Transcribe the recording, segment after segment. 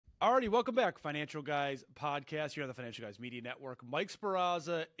Alrighty, welcome back, Financial Guys podcast here on the Financial Guys Media Network. Mike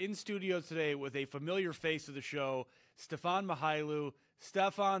Sperrazza in studio today with a familiar face of the show, Stefan Mychajliw.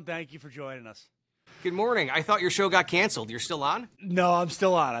 Stefan, thank you for joining us. Good morning. I thought your show got canceled. You're still on? No, I'm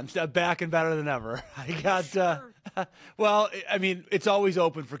still on. I'm back and better than ever. I got, well, I mean, it's always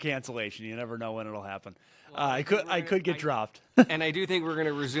open for cancellation. You never know when it'll happen. Well, I could get dropped. And I do think we're going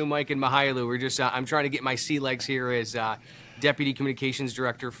to resume Mike and Mychajliw. We're just, I'm trying to get my sea legs here as Deputy Communications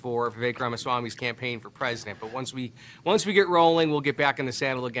Director for Vivek Ramaswamy's campaign for president. But once we get rolling, we'll get back in the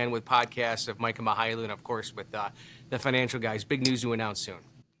saddle again with podcasts of Mike and Mychajliw and, of course, with the Financial Guys. Big news to announce soon.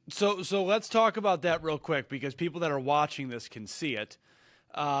 So let's talk about that real quick because people that are watching this can see it.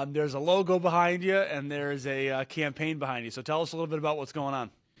 There's a logo behind you and there's a campaign behind you. So tell us a little bit about what's going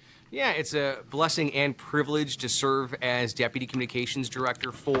on. Yeah, it's a blessing and privilege to serve as Deputy Communications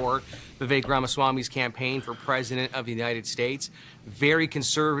Director for Vivek Ramaswamy's campaign for President of the United States. Very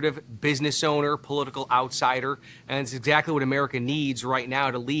conservative business owner, political outsider, and it's exactly what America needs right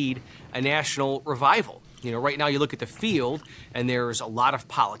now to lead a national revival. You know, right now you look at the field, and there's a lot of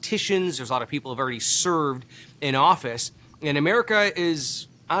politicians, there's a lot of people who have already served in office, and America is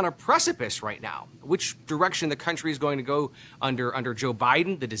on a precipice right now. Which direction the country is going to go under Joe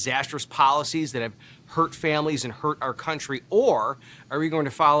Biden, the disastrous policies that have hurt families and hurt our country, or are we going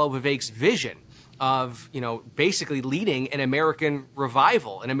to follow Vivek's vision of, you know, basically leading an American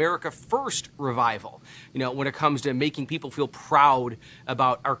revival, an America First revival, you know, when it comes to making people feel proud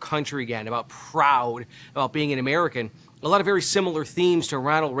about our country again, proud about being an American. A lot of very similar themes to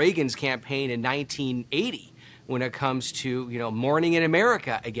Ronald Reagan's campaign in 1980 when it comes to, you know, morning in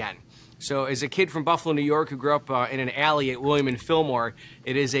America again. So as a kid from Buffalo, New York, who grew up in an alley at William and Fillmore,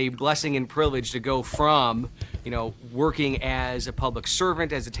 it is a blessing and privilege to go from, you know, working as a public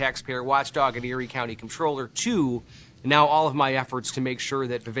servant, as a taxpayer watchdog, and Erie County Comptroller, to now all of my efforts to make sure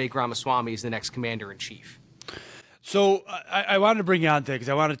that Vivek Ramaswamy is the next commander-in-chief. So I wanted to bring you on today because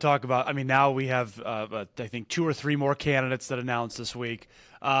I wanted to talk about, I mean, now we have, I think, 2 or 3 more candidates that announced this week.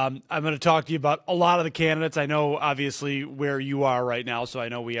 I'm going to talk to you about a lot of the candidates. I know, obviously, where you are right now, so I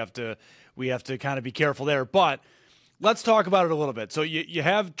know we have to kind of be careful there. But let's talk about it a little bit. So you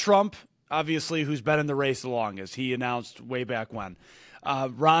have Trump, obviously, who's been in the race the longest. He announced way back when.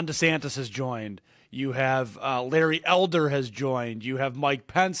 Ron DeSantis has joined. You have Larry Elder has joined. You have Mike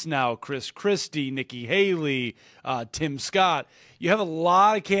Pence now, Chris Christie, Nikki Haley, Tim Scott. You have a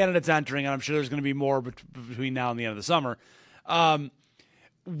lot of candidates entering, and I'm sure there's going to be more between now and the end of the summer.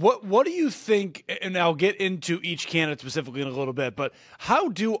 What do you think, and I'll get into each candidate specifically in a little bit, but how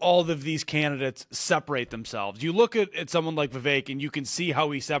do all of these candidates separate themselves? You look at someone like Vivek, and you can see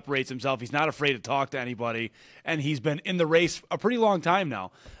how he separates himself. He's not afraid to talk to anybody, and he's been in the race a pretty long time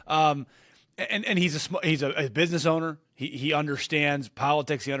now. And he's a business owner. He understands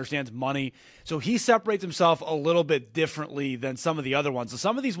politics. He understands money. So he separates himself a little bit differently than some of the other ones. So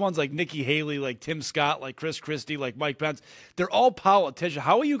some of these ones like Nikki Haley, like Tim Scott, like Chris Christie, like Mike Pence, they're all politicians.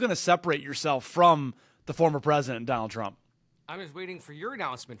 How are you going to separate yourself from the former president, Donald Trump? I'm just waiting for your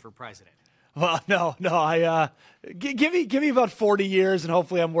announcement for president. Well, no. Give me about 40 years, and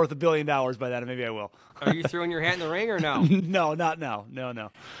hopefully I'm worth $1 billion by then, and maybe I will. Are you throwing your hat in the ring or no? No, not now. No.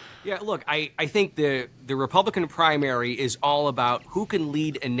 Yeah, look, I think the Republican primary is all about who can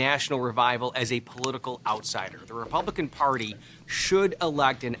lead a national revival as a political outsider. The Republican Party should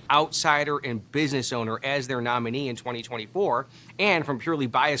elect an outsider and business owner as their nominee in 2024. And from purely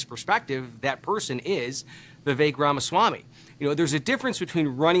biased perspective, that person is Vivek Ramaswamy. You know, there's a difference between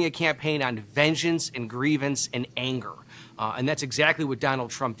running a campaign on vengeance and grievance and anger. And that's exactly what Donald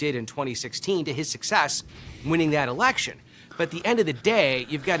Trump did in 2016 to his success winning that election. But at the end of the day,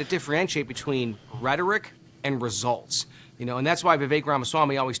 you've got to differentiate between rhetoric and results. You know, and that's why Vivek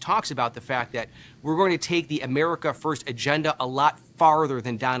Ramaswamy always talks about the fact that we're going to take the America First agenda a lot farther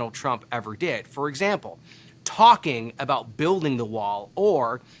than Donald Trump ever did. For example, talking about building the wall,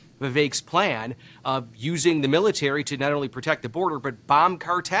 or Vivek's plan of using the military to not only protect the border, but bomb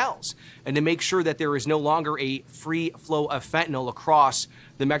cartels and to make sure that there is no longer a free flow of fentanyl across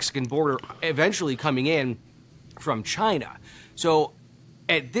the Mexican border, eventually coming in from China. So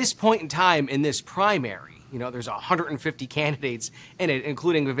at this point in time in this primary, you know, there's 150 candidates in it,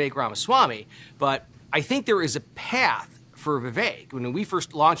 including Vivek Ramaswamy, but I think there is a path for Vivek. When we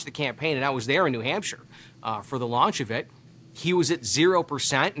first launched the campaign, and I was there in New Hampshire for the launch of it, he was at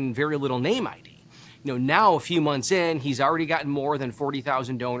 0% and very little name ID. You know, now a few months in, he's already gotten more than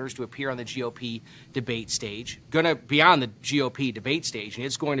 40,000 donors to appear on the GOP debate stage. Going to be on the GOP debate stage, and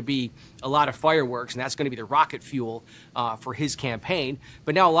it's going to be a lot of fireworks, and that's going to be the rocket fuel for his campaign.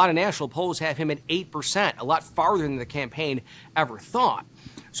 But now a lot of national polls have him at 8%, a lot farther than the campaign ever thought.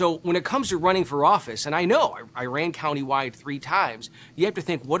 So when it comes to running for office, and I know I ran countywide 3 times, you have to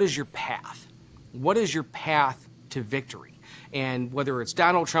think, what is your path? What is your path to victory? And whether it's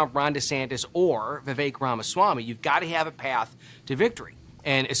Donald Trump, Ron DeSantis, or Vivek Ramaswamy, you've got to have a path to victory.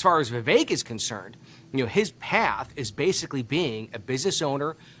 And as far as Vivek is concerned, his path is basically being a business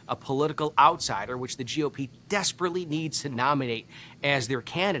owner, a political outsider, which the GOP desperately needs to nominate as their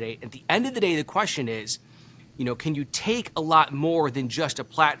candidate. At the end of the day, the question is, can you take a lot more than just a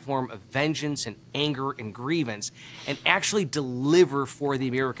platform of vengeance and anger and grievance and actually deliver for the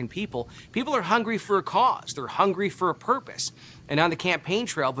American people? People are hungry for a cause. They're hungry for a purpose. And on the campaign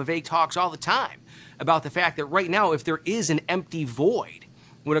trail, Vivek talks all the time about the fact that right now, if there is an empty void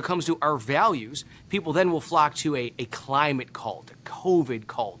when it comes to our values, people then will flock to a climate cult, a COVID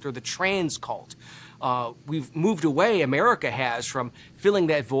cult, or the trans cult. We've moved away, America has, from filling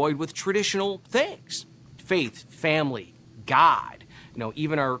that void with traditional things. Faith, family, God,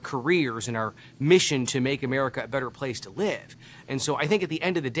 even our careers and our mission to make America a better place to live. And so I think at the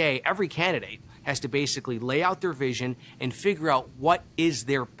end of the day, every candidate has to basically lay out their vision and figure out what is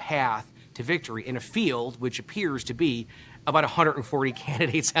their path to victory in a field which appears to be about 140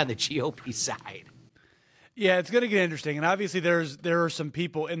 candidates on the GOP side. Yeah, it's going to get interesting, and obviously there are some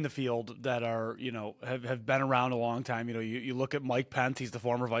people in the field that are have been around a long time. You look at Mike Pence, he's the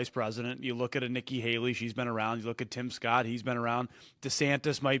former vice president. You look at a Nikki Haley, she's been around. You look at Tim Scott, he's been around.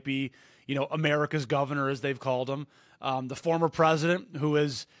 DeSantis might be America's governor, as they've called him. The former president, who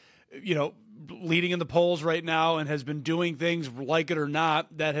is leading in the polls right now and has been doing things, like it or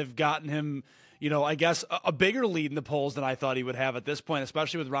not, that have gotten him I guess a bigger lead in the polls than I thought he would have at this point,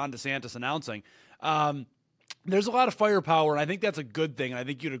 especially with Ron DeSantis announcing. There's a lot of firepower, and I think that's a good thing, and I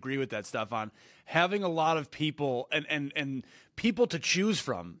think you'd agree with that, Stefan. Having a lot of people and people to choose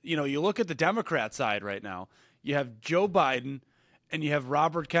from. You look at the Democrat side right now. You have Joe Biden and you have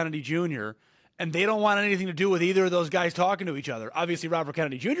Robert Kennedy Jr., and they don't want anything to do with either of those guys talking to each other. Obviously, Robert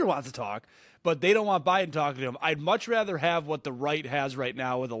Kennedy Jr. wants to talk, but they don't want Biden talking to him. I'd much rather have what the right has right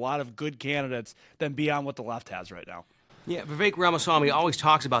now with a lot of good candidates than be on what the left has right now. Yeah, Vivek Ramaswamy always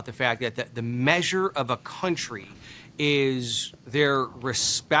talks about the fact that the measure of a country is their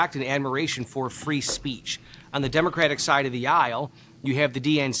respect and admiration for free speech. On the Democratic side of the aisle, you have the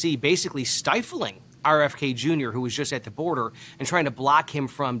DNC basically stifling RFK Jr., who was just at the border, and trying to block him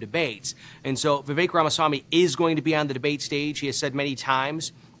from debates. And so Vivek Ramaswamy is going to be on the debate stage. He has said many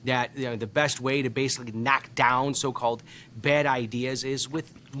times that the best way to basically knock down so-called bad ideas is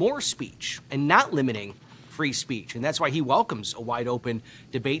with more speech and not limiting free speech. And that's why he welcomes a wide open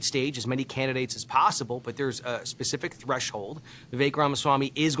debate stage, as many candidates as possible, but there's a specific threshold. Vivek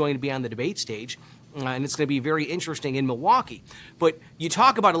Ramaswamy is going to be on the debate stage, and it's going to be very interesting in Milwaukee. But you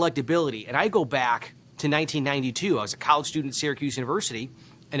talk about electability, and I go back to 1992. I was a college student at Syracuse University,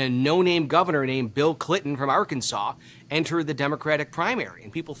 and a no-name governor named Bill Clinton from Arkansas entered the Democratic primary.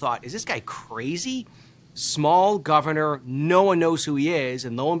 And people thought, is this guy crazy? Small governor, no one knows who he is,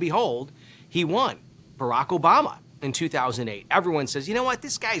 and lo and behold, he won. Barack Obama in 2008. Everyone says, you know what,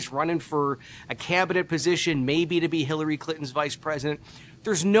 this guy's running for a cabinet position, maybe to be Hillary Clinton's vice president.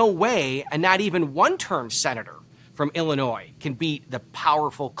 There's no way a not even one-term senator from Illinois can beat the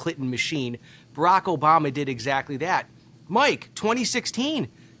powerful Clinton machine. Barack Obama did exactly that. Mike, 2016,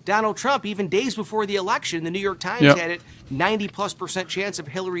 Donald Trump, even days before the election, the New York Times had it 90+% chance of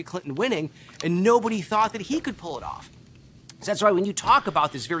Hillary Clinton winning, and nobody thought that he could pull it off. So that's why when you talk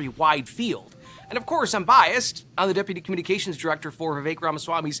about this very wide field, and of course, I'm biased. I'm the Deputy Communications Director for Vivek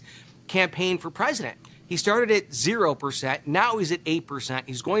Ramaswamy's campaign for president. He started at 0%. Now he's at 8%.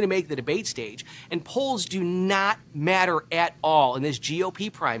 He's going to make the debate stage. And polls do not matter at all in this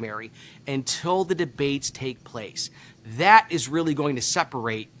GOP primary until the debates take place. That is really going to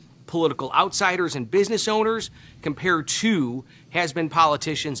separate political outsiders and business owners compared to has-been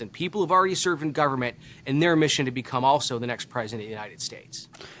politicians and people who've already served in government in their mission to become also the next president of the United States.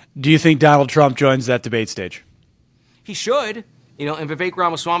 Do you think Donald Trump joins that debate stage? He should, and Vivek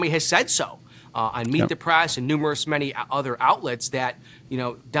Ramaswamy has said so on Meet the Press and many other outlets that,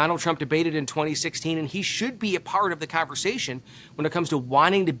 Donald Trump debated in 2016, and he should be a part of the conversation when it comes to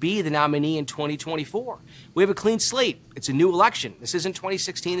wanting to be the nominee in 2024. We have a clean slate. It's a new election. This isn't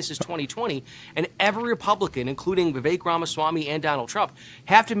 2016, this is 2020, and every Republican, including Vivek Ramaswamy and Donald Trump,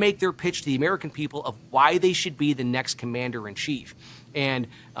 have to make their pitch to the American people of why they should be the next commander-in-chief. And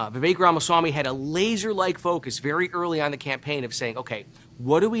Vivek Ramaswamy had a laser-like focus very early on the campaign of saying, okay,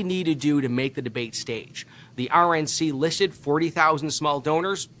 what do we need to do to make the debate stage? The RNC listed 40,000 small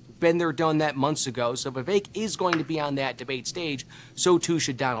donors. Been there, done that months ago. So Vivek is going to be on that debate stage. So too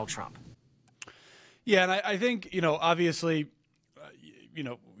should Donald Trump. Yeah, and I think, obviously,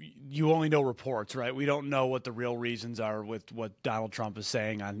 you only know reports, right? We don't know what the real reasons are with what Donald Trump is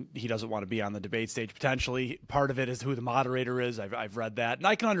saying on he doesn't want to be on the debate stage. Potentially, part of it is who the moderator is. I've read that, and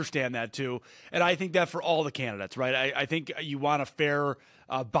I can understand that too. And I think that for all the candidates, right? I think you want a fair,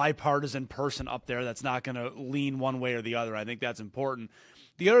 bipartisan person up there that's not going to lean one way or the other. I think that's important.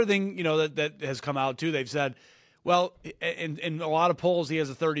 The other thing, that has come out too, they've said, well, in a lot of polls, he has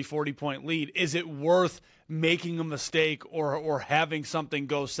a 30, 40-point lead. Is it worth making a mistake or having something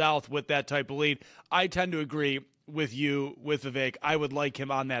go south with that type of lead? I tend to agree with you, with Vivek. I would like him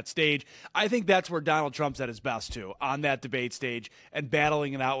on that stage. I think that's where Donald Trump's at his best, too, on that debate stage and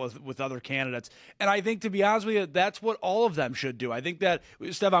battling it out with other candidates. And I think, to be honest with you, that's what all of them should do. I think that,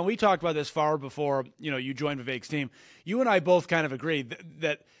 Stefan, we talked about this far before you joined Vivek's team. You and I both kind of agree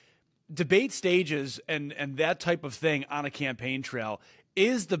that debate stages and that type of thing on a campaign trail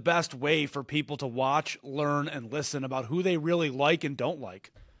is the best way for people to watch, learn, and listen about who they really like and don't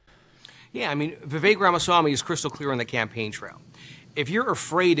like. Yeah, I mean, Vivek Ramaswamy is crystal clear on the campaign trail. If you're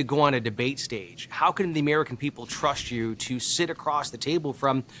afraid to go on a debate stage, how can the American people trust you to sit across the table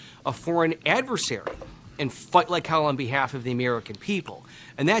from a foreign adversary and fight like hell on behalf of the American people?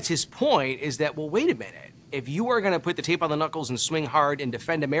 And that's his point, is that, well, wait a minute. If you are going to put the tape on the knuckles and swing hard and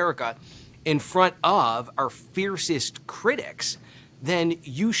defend America in front of our fiercest critics, then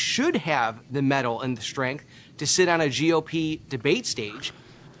you should have the mettle and the strength to sit on a GOP debate stage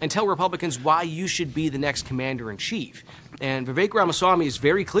and tell Republicans why you should be the next commander-in-chief. And Vivek Ramaswamy is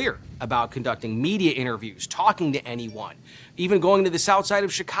very clear about conducting media interviews, talking to anyone, even going to the south side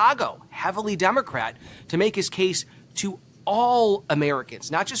of Chicago, heavily Democrat, to make his case to all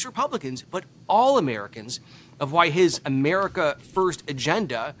Americans, not just Republicans, but all Americans, of why his America First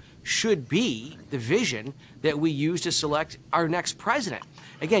agenda should be the vision that we use to select our next president.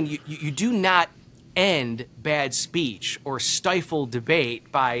 Again, you do not end bad speech or stifle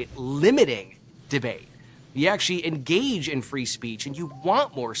debate by limiting debate. You actually engage in free speech, and you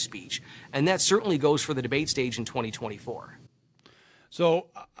want more speech. And that certainly goes for the debate stage in 2024. So,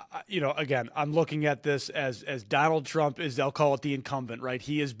 again, I'm looking at this as Donald Trump is, I'll call it the incumbent, right?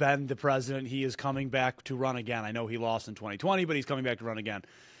 He has been the president. He is coming back to run again. I know he lost in 2020, but he's coming back to run again.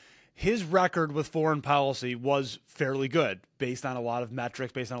 His record with foreign policy was fairly good, based on a lot of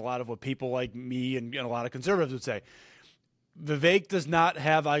metrics, based on a lot of what people like me and a lot of conservatives would say. Vivek does not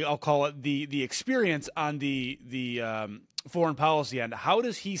have, I'll call it the experience on the foreign policy end. How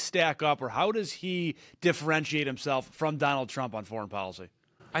does he stack up, or how does he differentiate himself from Donald Trump on foreign policy?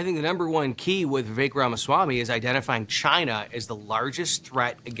 I think the number one key with Vivek Ramaswamy is identifying China as the largest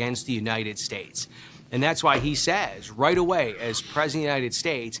threat against the United States. And that's why he says right away, as President of the United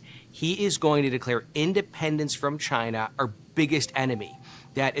States, he is going to declare independence from China, our biggest enemy.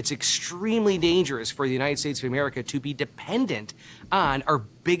 That it's extremely dangerous for the United States of America to be dependent on our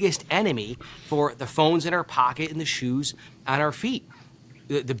biggest enemy for the phones in our pocket and the shoes on our feet.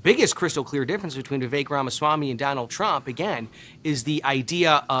 The biggest crystal clear difference between Vivek Ramaswamy and Donald Trump, again, is the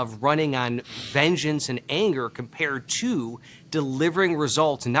idea of running on vengeance and anger compared to delivering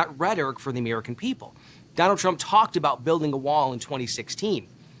results and not rhetoric for the American people. Donald Trump talked about building a wall in 2016.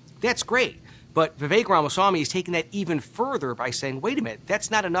 That's great. But Vivek Ramaswamy is taking that even further by saying, wait a minute,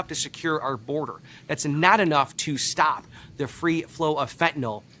 that's not enough to secure our border. That's not enough to stop the free flow of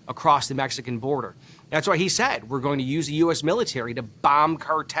fentanyl across the Mexican border. That's why he said we're going to use the U.S. military to bomb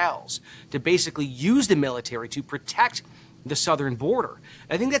cartels, to basically use the military to protect the southern border.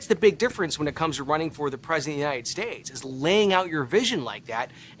 I think that's the big difference when it comes to running for the president of the United States, is laying out your vision like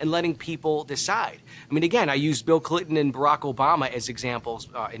that and letting people decide. I mean, again, I used Bill Clinton and Barack Obama as examples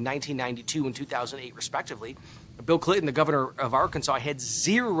in 1992 and 2008, respectively. Bill Clinton, the governor of Arkansas, had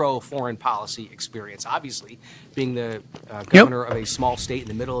zero foreign policy experience, obviously, being the governor of a small state in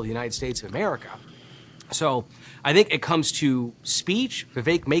the middle of the United States of America. So I think it comes to speech,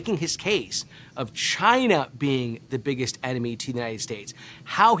 Vivek making his case of China being the biggest enemy to the United States,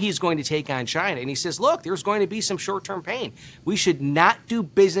 how he's going to take on China. And he says, look, there's going to be some short-term pain. We should not do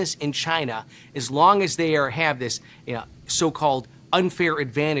business in China as long as they have this so-called unfair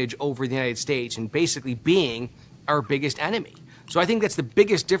advantage over the United States and basically being our biggest enemy. So I think that's the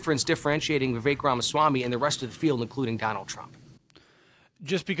biggest difference differentiating Vivek Ramaswamy and the rest of the field, including Donald Trump.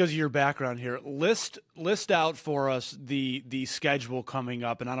 Just because of your background here, list out for us the schedule coming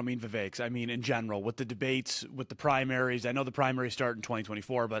up, and I don't mean Vivek's, I mean in general, with the debates, with the primaries. I know the primaries start in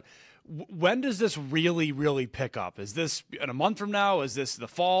 2024, but when does this really, really pick up? Is this in a month from now? Is this the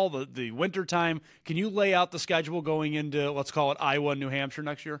fall, the winter time? Can you lay out the schedule going into, let's call it Iowa and New Hampshire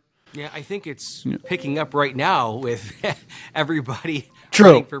next year? Yeah, I think it's picking up right now with everybody True.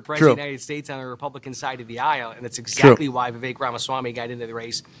 running for president of the True. United States on the Republican side of the aisle. And that's exactly why Vivek Ramaswamy got into the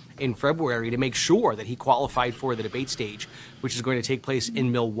race in February, to make sure that he qualified for the debate stage, which is going to take place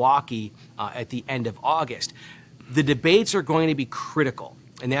in Milwaukee at the end of August. The debates are going to be critical.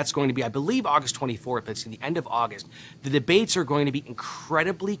 And that's going to be, I believe, August 24th. It's in the end of August. The debates are going to be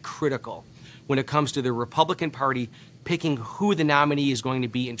incredibly critical when it comes to the Republican Party picking who the nominee is going to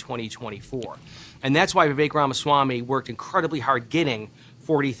be in 2024. And that's why Vivek Ramaswamy worked incredibly hard getting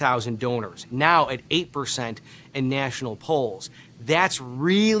 40,000 donors, now at 8% in national polls. That's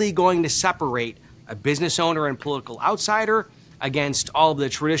really going to separate a business owner and political outsider against all of the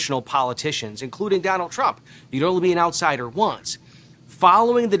traditional politicians, including Donald Trump. You'd only be an outsider once.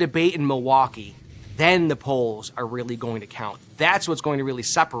 Following the debate in Milwaukee, then the polls are really going to count. That's what's going to really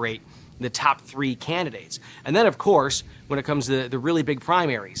separate the top three candidates. And then, of course, when it comes to the really big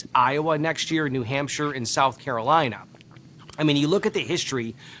primaries, Iowa next year, New Hampshire, and South Carolina. I mean, you look at the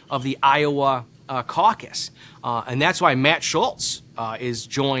history of the Iowa caucus, and that's why Matt Schultz is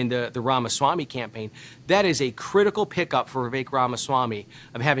joined the Ramaswamy campaign. That is a critical pickup for Vivek Ramaswamy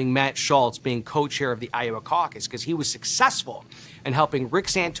of having Matt Schultz being co-chair of the Iowa caucus, because he was successful in helping Rick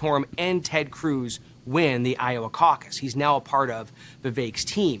Santorum and Ted Cruz win the Iowa caucus. He's now a part of Vivek's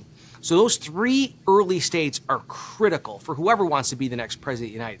team. So those three early states are critical for whoever wants to be the next president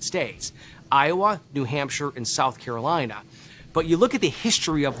of the United States: Iowa, New Hampshire, and South Carolina. But you look at the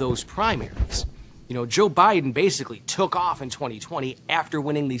history of those primaries. You know, Joe Biden basically took off in 2020 after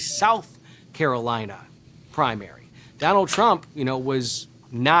winning the South Carolina primary. Donald Trump, was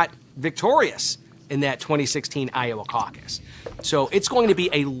not victorious in that 2016 Iowa caucus. So it's going to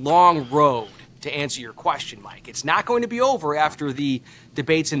be a long road to answer your question, Mike. It's not going to be over after the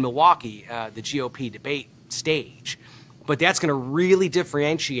debates in Milwaukee, the GOP debate stage. But that's going to really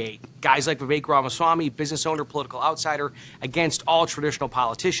differentiate guys like Vivek Ramaswamy, business owner, political outsider, against all traditional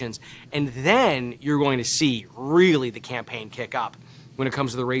politicians. And then you're going to see really the campaign kick up when it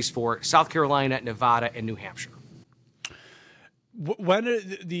comes to the race for South Carolina, Nevada, and New Hampshire. When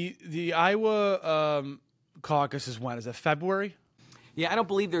the Iowa caucus is when? Is it February? Yeah, I don't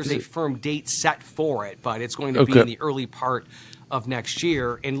believe there's a firm date set for it, but it's going to be in the early part of next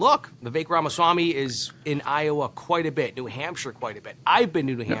year. And look, Vivek Ramaswamy is in Iowa quite a bit, New Hampshire quite a bit. I've been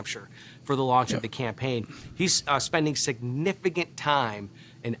to New Hampshire for the launch of the campaign. He's spending significant time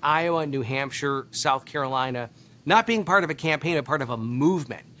in Iowa, New Hampshire, South Carolina, not being part of a campaign, but part of a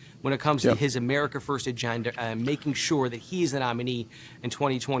movement when it comes to his America First agenda, making sure that he's the nominee in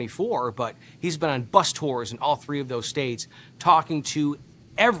 2024. But he's been on bus tours in all three of those states, talking to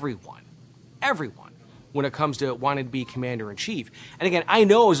everyone, when it comes to wanting to be commander-in-chief. And again, I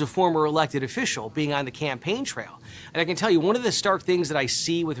know as a former elected official, being on the campaign trail, and I can tell you one of the stark things that I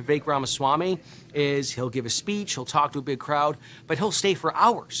see with Vivek Ramaswamy is he'll give a speech, he'll talk to a big crowd, but he'll stay for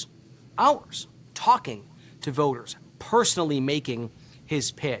hours, talking to voters, personally making his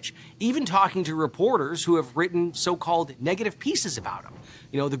pitch, even talking to reporters who have written so-called negative pieces about him.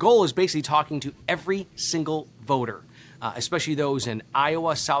 The goal is basically talking to every single voter, especially those in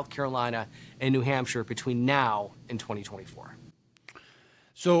Iowa, South Carolina, and New Hampshire between now and 2024.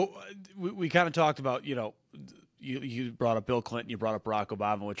 So we kind of talked about, you brought up Bill Clinton, you brought up Barack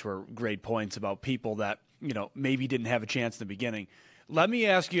Obama, which were great points about people that, maybe didn't have a chance in the beginning. Let me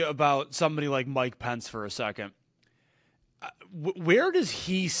ask you about somebody like Mike Pence for a second. Where does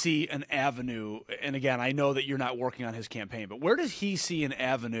he see an avenue? And again, I know that you're not working on his campaign, but where does he see an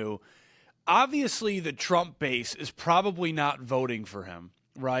avenue? Obviously, the Trump base is probably not voting for him,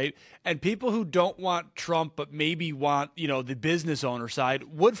 right? And people who don't want Trump but maybe want, the business owner side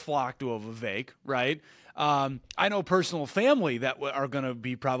would flock to a Vivek, right? I know personal family that are going to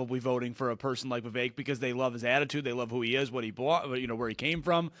be probably voting for a person like Vivek because they love his attitude, they love who he is, what he where he came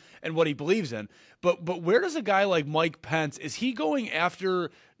from, and what he believes in. But where does a guy like Mike Pence, is he going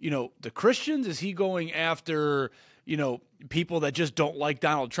after the Christians? Is he going after people that just don't like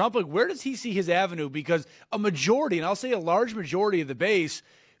Donald Trump? Like, where does he see his avenue? Because a majority, and I'll say a large majority of the base,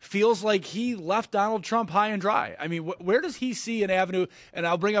 feels like he left Donald Trump high and dry. I mean, where does he see an avenue? And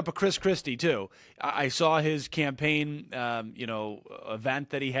I'll bring up a Chris Christie, too. I saw his campaign, event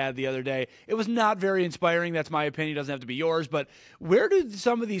that he had the other day. It was not very inspiring. That's my opinion. It doesn't have to be yours. But where do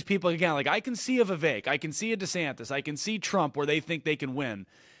some of these people, again, like I can see a Vivek, I can see a DeSantis, I can see Trump where they think they can win.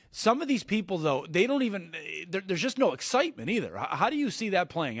 Some of these people, though, they don't even, there's just no excitement either. How do you see that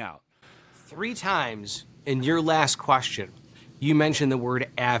playing out? 3 times in your last question, you mentioned the word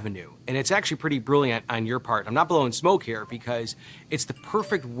avenue, and it's actually pretty brilliant on your part. I'm not blowing smoke here because it's the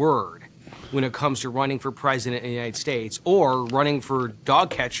perfect word when it comes to running for president in the United States or running for dog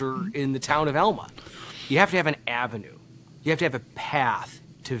catcher in the town of Elma. You have to have an avenue. You have to have a path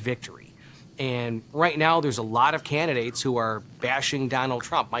to victory. And right now, there's a lot of candidates who are bashing Donald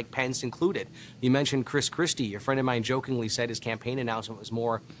Trump, Mike Pence included. You mentioned Chris Christie. A friend of mine jokingly said his campaign announcement was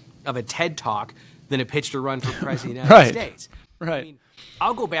more of a TED Talk than a pitch to run for president of the United States. Right. I mean,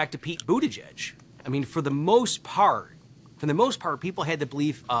 I'll go back to Pete Buttigieg. I mean, for the most part, people had the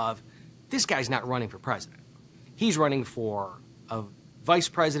belief of this guy's not running for president. He's running for a vice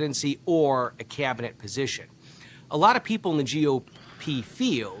presidency or a cabinet position. A lot of people in the GOP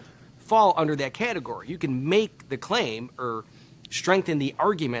field fall under that category. You can make the claim or strengthen the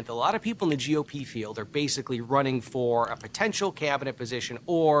argument that a lot of people in the GOP field are basically running for a potential cabinet position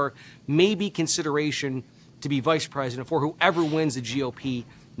or maybe consideration to be vice president for whoever wins the GOP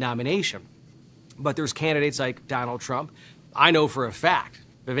nomination. But there's candidates like Donald Trump. I know for a fact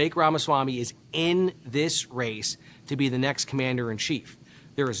Vivek Ramaswamy is in this race to be the next commander-in-chief.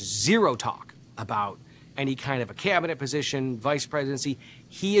 There is zero talk about any kind of a cabinet position, vice presidency.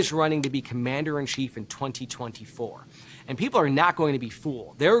 He is running to be commander-in-chief in 2024. And people are not going to be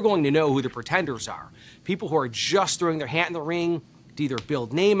fooled. They're going to know who the pretenders are. People who are just throwing their hat in the ring to either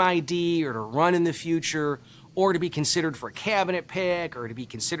build name ID or to run in the future or to be considered for a cabinet pick or to be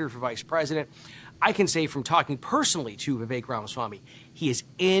considered for vice president. I can say from talking personally to Vivek Ramaswamy, he is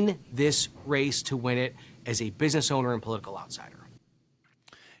in this race to win it as a business owner and political outsider.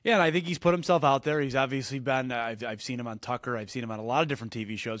 Yeah, and I think he's put himself out there. He's obviously been, I've seen him on Tucker. I've seen him on a lot of different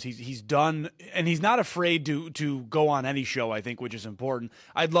TV shows. He's done, and he's not afraid to go on any show, I think, which is important.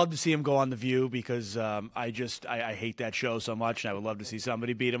 I'd love to see him go on The View because I hate that show so much, and I would love to see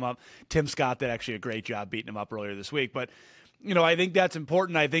somebody beat him up. Tim Scott did actually a great job beating him up earlier this week. But, you know, I think that's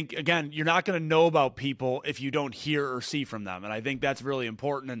important. I think, again, you're not going to know about people if you don't hear or see from them, and I think that's really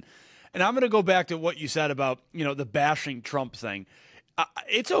important. And I'm going to go back to what you said about, you know, the bashing Trump thing.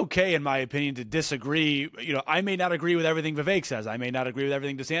 It's okay, in my opinion, to disagree. You know, I may not agree with everything Vivek says. I may not agree with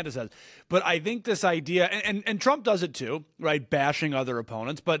everything DeSantis says. But I think this idea, and Trump does it too, right, bashing other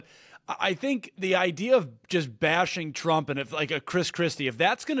opponents. But I think the idea of just bashing Trump and if like a Chris Christie, if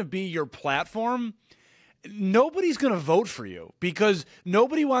that's going to be your platform, nobody's going to vote for you because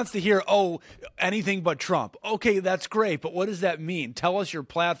nobody wants to hear, oh, anything but Trump. Okay, that's great, but what does that mean? Tell us your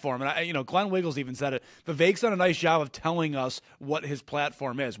platform. And, Glenn Wiggles even said it. Vivek's done a nice job of telling us what his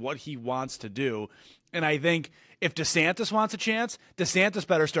platform is, what he wants to do. And I think if DeSantis wants a chance, DeSantis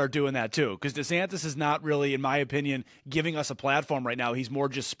better start doing that too because DeSantis is not really, in my opinion, giving us a platform right now. He's more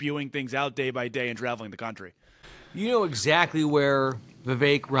just spewing things out day by day and traveling the country. You know exactly where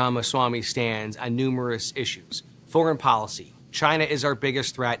Vivek Ramaswamy stands on numerous issues. Foreign policy. China is our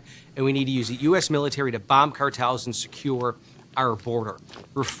biggest threat, and we need to use the U.S. military to bomb cartels and secure our border.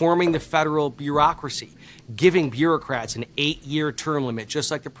 Reforming the federal bureaucracy. Giving bureaucrats an 8-year term limit, just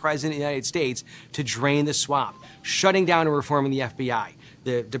like the President of the United States, to drain the swamp. Shutting down and reforming the FBI.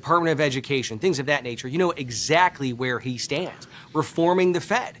 The Department of Education. Things of that nature. You know exactly where he stands. Reforming the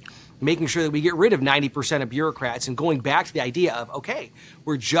Fed. Making sure that we get rid of 90% of bureaucrats and going back to the idea of, okay,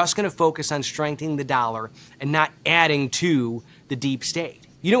 we're just going to focus on strengthening the dollar and not adding to the deep state.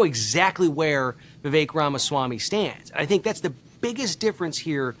 You know exactly where Vivek Ramaswamy stands. I think that's the biggest difference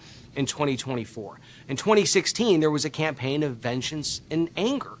here in 2024. In 2016, there was a campaign of vengeance and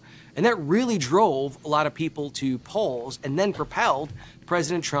anger, and that really drove a lot of people to polls and then propelled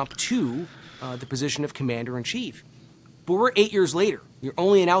President Trump to the position of commander-in-chief. But we're 8 years later. You're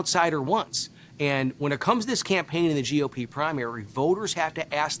only an outsider once. And when it comes to this campaign in the GOP primary, voters have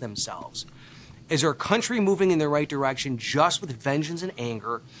to ask themselves, is our country moving in the right direction just with vengeance and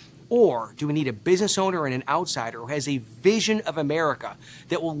anger, or do we need a business owner and an outsider who has a vision of America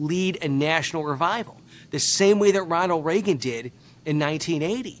that will lead a national revival, the same way that Ronald Reagan did in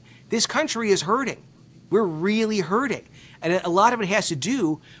 1980? This country is hurting. We're really hurting. And a lot of it has to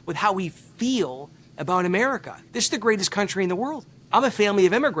do with how we feel about America. This is the greatest country in the world. I'm a family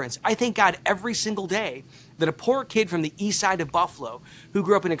of immigrants. I thank God every single day that a poor kid from the east side of Buffalo who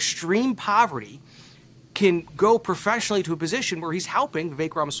grew up in extreme poverty can go professionally to a position where he's helping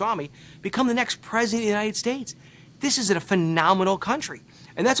Vivek Ramaswamy become the next president of the United States. This is a phenomenal country.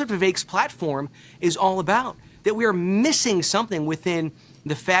 And that's what Vivek's platform is all about, that we are missing something within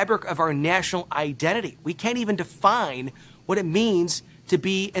the fabric of our national identity. We can't even define what it means to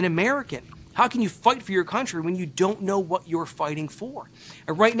be an American. How can you fight for your country when you don't know what you're fighting for?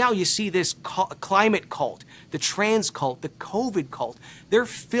 And right now you see this climate cult, the trans cult, the COVID cult. They're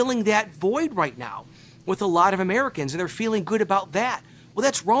filling that void right now with a lot of Americans, and they're feeling good about that. Well,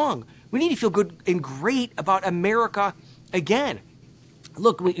 that's wrong. We need to feel good and great about America again.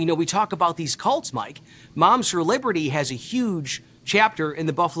 look, we talk about these cults, Mike. Moms for Liberty has a huge chapter in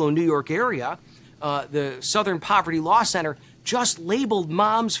the Buffalo, New York area. The Southern Poverty Law Center just labeled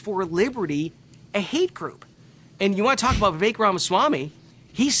Moms for Liberty a hate group. And you want to talk about Vivek Ramaswamy?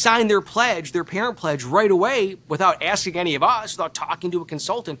 He signed their pledge, their parent pledge, right away without asking any of us, without talking to a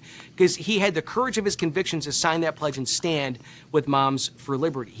consultant, because he had the courage of his convictions to sign that pledge and stand with Moms for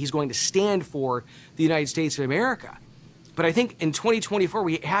Liberty. He's going to stand for the United States of America. But I think in 2024,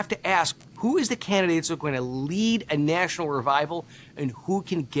 we have to ask, who is the candidates that are going to lead a national revival and who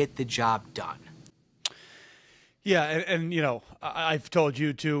can get the job done? Yeah, and I've told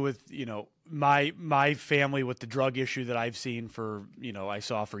you too with, my family with the drug issue that I've seen for, I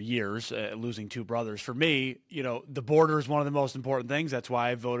saw for years, losing two brothers. For me, the border is one of the most important things. That's why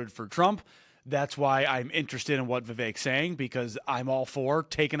I voted for Trump. That's why I'm interested in what Vivek's saying, because I'm all for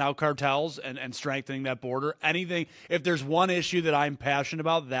taking out cartels and strengthening that border. Anything, if there's one issue that I'm passionate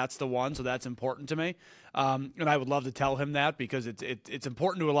about, that's the one. So that's important to me. And I would love to tell him that, because it's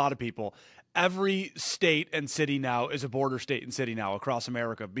important to a lot of people. Every state and city now is a border state and city now across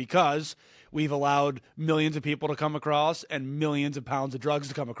America, because we've allowed millions of people to come across and millions of pounds of drugs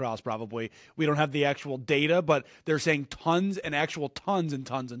to come across. Probably we don't have the actual data, but they're saying tons and actual tons and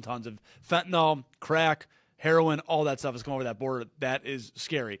tons and tons of fentanyl, crack, heroin, all that stuff is going over that border. That is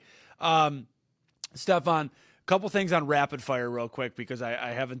scary. Stefan, a couple things on rapid fire real quick, because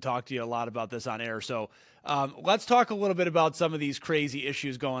I haven't talked to you a lot about this on air. So let's talk a little bit about some of these crazy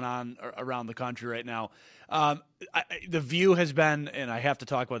issues going on around the country right now. The View has been, and I have to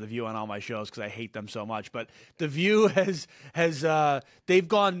talk about The View on all my shows because I hate them so much, but The View has they've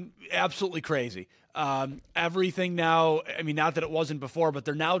gone absolutely crazy. Everything now, I mean, not that it wasn't before, but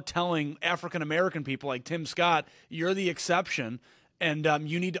they're now telling African-American people like Tim Scott, you're the exception, and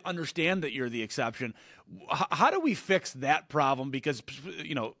you need to understand that you're the exception. How do we fix that problem? Because,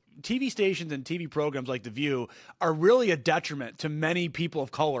 TV stations and TV programs like The View are really a detriment to many people of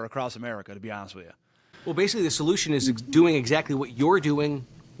color across America, to be honest with you. Well, basically, the solution is doing exactly what you're doing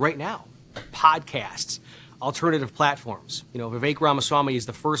right now. Podcasts, alternative platforms. Vivek Ramaswamy is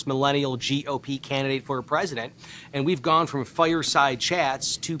the first millennial GOP candidate for president, and we've gone from fireside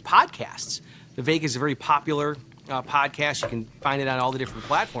chats to podcasts. Vivek is a very popular podcast. You can find it on all the different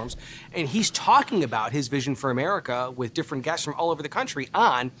platforms. And he's talking about his vision for America with different guests from all over the country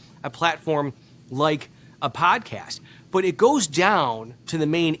on a platform like a podcast. But it goes down to the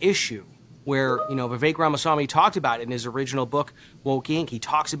main issue where, Vivek Ramaswamy talked about it in his original book, Woke Inc. He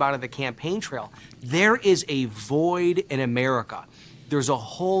talks about it on the campaign trail. There is a void in America. There's a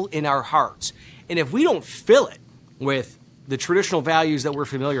hole in our hearts. And if we don't fill it with the traditional values that we're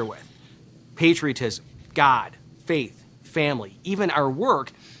familiar with, patriotism, God, faith, family, even our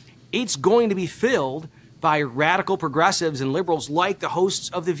work, it's going to be filled by radical progressives and liberals like the hosts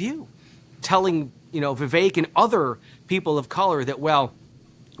of The View, telling, Vivek and other people of color that, well,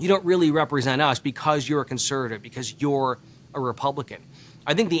 you don't really represent us because you're a conservative, because you're a Republican.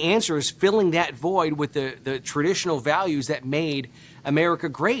 I think the answer is filling that void with the traditional values that made America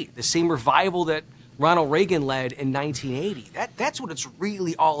great, the same revival that Ronald Reagan led in 1980. That's what it's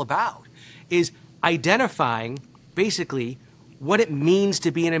really all about, is identifying basically what it means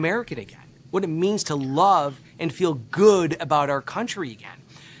to be an American again, what it means to love and feel good about our country again.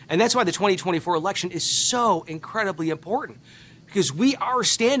 And that's why the 2024 election is so incredibly important, because we are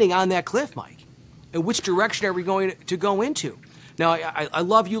standing on that cliff, Mike. And which direction are we going to go into? Now, I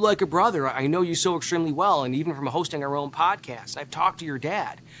love you like a brother. I know you so extremely well, and even from hosting our own podcast. I've talked to your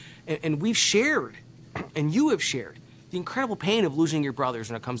dad, and we've shared, and you have shared, the incredible pain of losing your brothers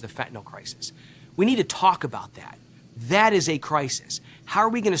when it comes to the fentanyl crisis. We need to talk about that. That is a crisis. How are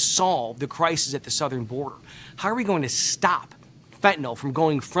we going to solve the crisis at the southern border? How are we going to stop fentanyl from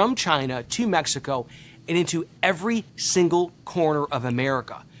going from China to Mexico and into every single corner of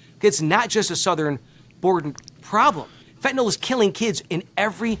America? It's not just a southern border problem. Fentanyl is killing kids in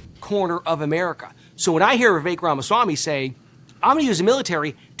every corner of America. So when I hear Vivek Ramaswamy say, I'm going to use the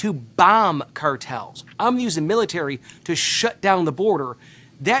military to bomb cartels, I'm going to use the military to shut down the border,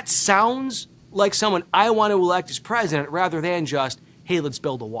 that sounds like someone I want to elect as president rather than just, hey, let's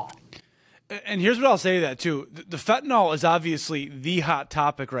build a wall. And here's what I'll say to that, too. The fentanyl is obviously the hot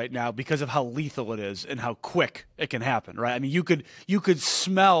topic right now because of how lethal it is and how quick it can happen, right? I mean, you could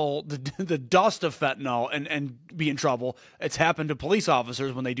smell the dust of fentanyl and be in trouble. It's happened to police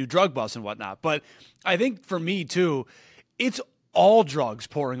officers when they do drug busts and whatnot. But I think for me, too, it's all drugs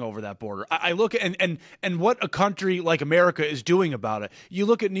pouring over that border. I look at and what a country like America is doing about it. You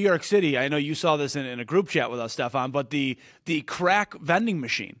look at New York City. I know you saw this in a group chat with us, Stefan, but the crack vending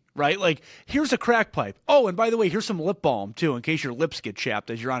machine, right? Like, here's a crack pipe. Oh, and by the way, here's some lip balm too, in case your lips get chapped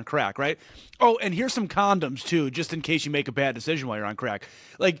as you're on crack, right? Oh, and here's some condoms too, just in case you make a bad decision while you're on crack.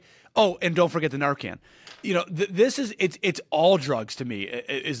 Like, oh, and don't forget the Narcan. You know, it's all drugs to me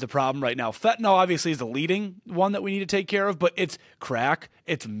is the problem right now. Fentanyl obviously is the leading one that we need to take care of, but it's crack,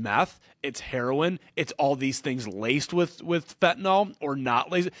 it's meth, it's heroin, it's all these things laced with fentanyl or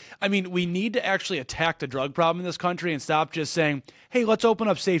not laced. I mean, we need to actually attack the drug problem in this country and stop just saying, hey, let's open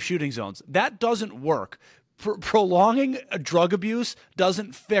up safe shooting zones. That doesn't work. Prolonging a drug abuse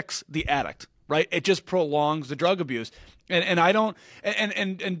doesn't fix the addict, right? It just prolongs the drug abuse. And I don't,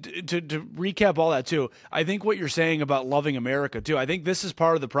 and to recap all that too, I think what you're saying about loving America too, I think this is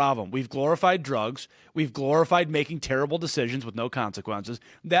part of the problem. We've glorified drugs. We've glorified making terrible decisions with no consequences.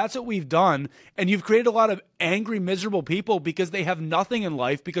 That's what we've done. And you've created a lot of angry, miserable people because they have nothing in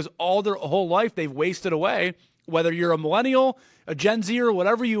life, because all their whole life they've wasted away, whether you're a millennial, a Gen Z, or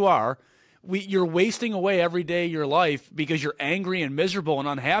whatever you are. You're wasting away every day of your life because you're angry and miserable and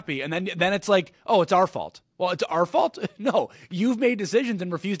unhappy. And then it's like, oh, it's our fault. Well, it's our fault? No, you've made decisions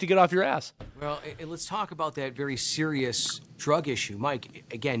and refused to get off your ass. Well, let's talk about that very serious drug issue. Mike,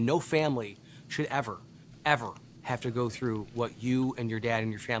 again, no family should ever have to go through what you and your dad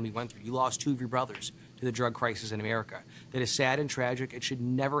and your family went through. You lost 2 of your brothers to the drug crisis in America. That is sad and tragic. It should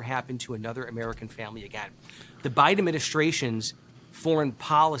never happen to another American family again. The Biden administration's foreign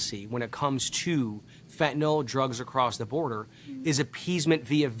policy when it comes to fentanyl, drugs across the border, is appeasement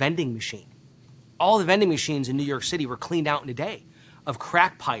via vending machine. All the vending machines in New York City were cleaned out in a day of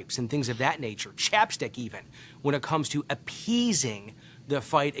crack pipes and things of that nature, chapstick even, when it comes to appeasing the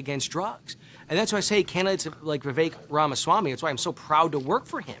fight against drugs. And that's why I say candidates like Vivek Ramaswamy, that's why I'm so proud to work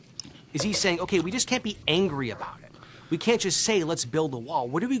for him, is he's saying, okay, we just can't be angry about it. We can't just say, let's build a wall.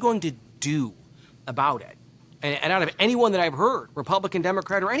 What are we going to do about it? And out of anyone that I've heard, Republican,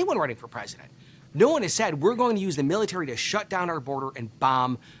 Democrat, or anyone running for president, no one has said we're going to use the military to shut down our border and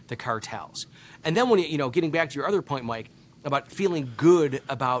bomb the cartels. And then when getting back to your other point, Mike, about feeling good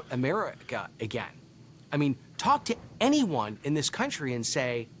about America again. I mean, talk to anyone in this country and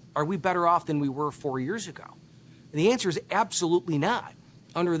say, are we better off than we were 4 years ago? And the answer is absolutely not,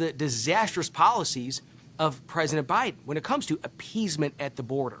 under the disastrous policies of President Biden when it comes to appeasement at the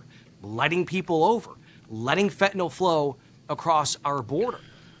border, letting people over, letting fentanyl flow across our border.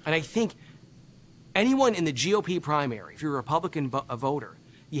 And I think anyone in the GOP primary, if you're a Republican voter,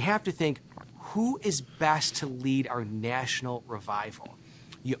 you have to think, who is best to lead our national revival?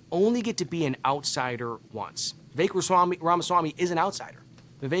 You only get to be an outsider once. Vivek Ramaswamy is an outsider.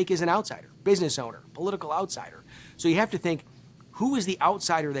 Vivek is an outsider, business owner, political outsider. So you have to think, who is the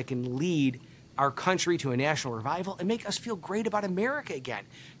outsider that can lead our country to a national revival and make us feel great about America again?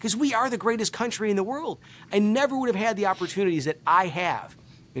 Because we are the greatest country in the world. I never would have had the opportunities that I have,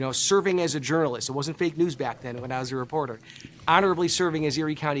 serving as a journalist. It wasn't fake news back then when I was a reporter. Honorably serving as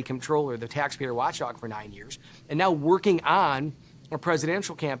Erie County Comptroller, the taxpayer watchdog, for 9 years, and now working on a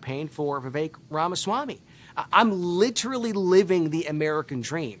presidential campaign for Vivek Ramaswamy. I'm literally living the American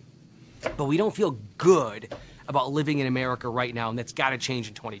dream, but we don't feel good about living in America right now, and that's got to change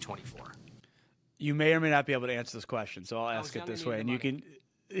in 2024. You may or may not be able to answer this question, so I'll ask it this way, and you can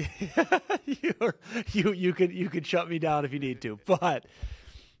you could shut me down if you need to. But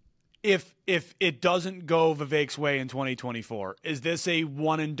if it doesn't go Vivek's way in 2024, is this a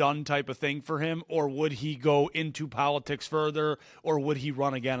one and done type of thing for him, or would he go into politics further, or would he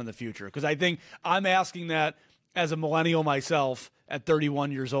run again in the future? Because I think I'm asking that as a millennial myself at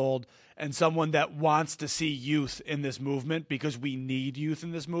 31 years old, and someone that wants to see youth in this movement, because we need youth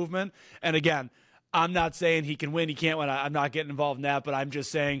in this movement. And again, I'm not saying he can win, he can't win. I'm not getting involved in that, but I'm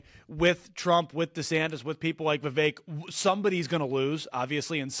just saying with Trump, with DeSantis, with people like Vivek, somebody's going to lose,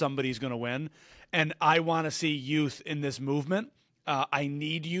 obviously, and somebody's going to win. And I want to see youth in this movement. I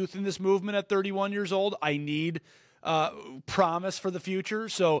need youth in this movement at 31 years old. I need promise for the future.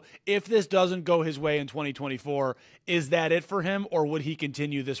 So if this doesn't go his way in 2024, is that it for him, or would he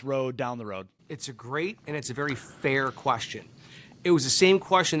continue this road down the road? It's a great and it's a very fair question. It was the same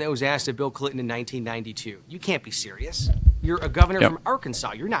question that was asked of Bill Clinton in 1992. You can't be serious. You're a governor from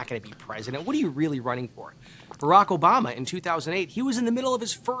Arkansas. You're not going to be president. What are you really running for? Barack Obama in 2008, he was in the middle of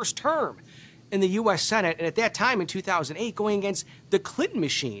his first term in the U.S. Senate, and at that time in 2008, going against the Clinton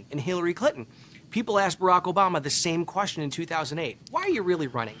machine and Hillary Clinton. People asked Barack Obama the same question in 2008. Why are you really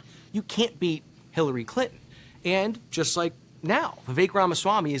running? You can't beat Hillary Clinton. And just like now, Vivek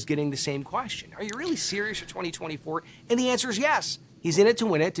Ramaswamy is getting the same question. Are you really serious for 2024? And the answer is yes. He's in it to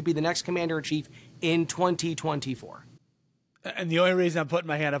win it, to be the next commander-in-chief in 2024. And the only reason I'm putting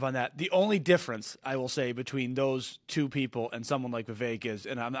my hand up on that, the only difference I will say between those two people and someone like Vivek is,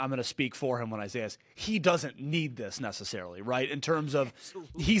 and I'm going to speak for him when I say this, he doesn't need this necessarily, right? In terms of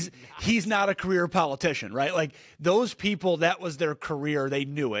he's not a career politician, right? Like those people, that was their career. They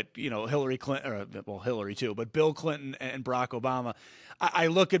knew it, Hillary Clinton, or, well, Hillary too, but Bill Clinton and Barack Obama. I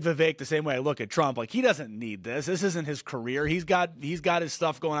look at Vivek the same way I look at Trump. Like, he doesn't need this. This isn't his career. He's got his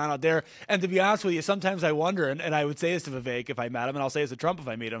stuff going on out there. And to be honest with you, sometimes I wonder, and I would say this to Vivek if I met him, and I'll say this to Trump if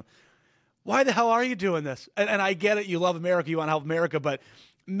I meet him, why the hell are you doing this? And I get it. You love America. You want to help America. But,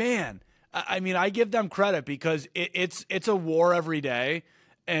 man, I mean, I give them credit because it's a war every day.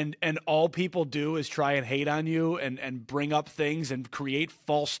 And all people do is try and hate on you and bring up things and create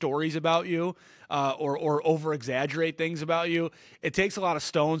false stories about you or over-exaggerate things about you. It takes a lot of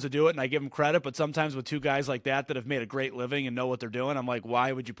stones to do it, and I give them credit. But sometimes with two guys like that have made a great living and know what they're doing, I'm like,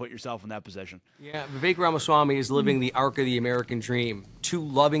 why would you put yourself in that position? Yeah, Vivek Ramaswamy is living the arc of the American dream. Two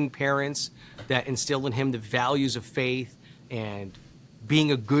loving parents that instilled in him the values of faith and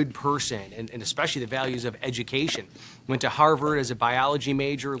being a good person, and especially the values of education. Went to Harvard as a biology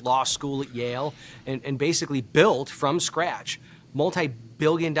major, law school at Yale, and basically built from scratch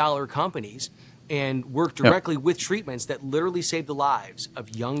multi-billion-dollar companies and worked directly with treatments that literally saved the lives of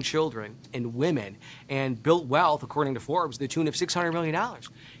young children and women and built wealth, according to Forbes, to the tune of $600 million.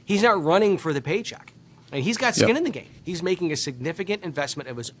 He's not running for the paycheck. And he's got skin in the game. He's making a significant investment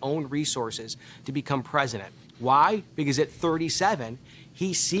of his own resources to become president. Why? Because at 37,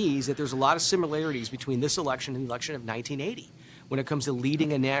 he sees that there's a lot of similarities between this election and the election of 1980 when it comes to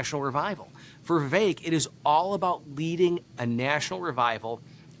leading a national revival. For Vivek, it is all about leading a national revival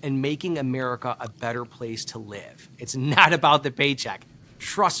and making America a better place to live. It's not about the paycheck.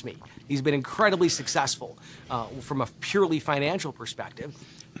 Trust me, he's been incredibly successful from a purely financial perspective.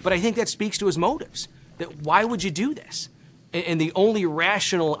 But I think that speaks to his motives. That why would you do this? And the only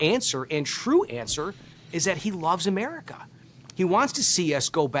rational answer and true answer is that he loves America. He wants to see us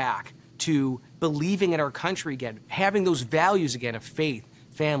go back to believing in our country again, having those values again of faith,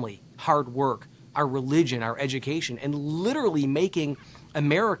 family, hard work, our religion, our education, and literally making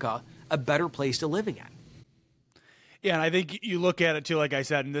America a better place to live again. Yeah, and I think you look at it too, like I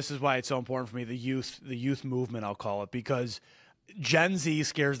said, and this is why it's so important for me, the youth movement, I'll call it, because Gen Z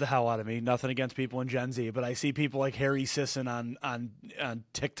scares the hell out of me. Nothing against people in Gen Z, but I see people like Harry Sisson on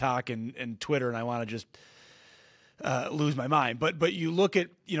TikTok and Twitter, and I want to just lose my mind. But you look at,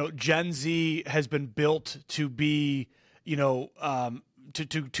 Gen Z has been built to be,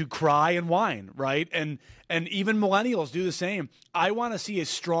 to cry and whine, right? And even millennials do the same. I want to see a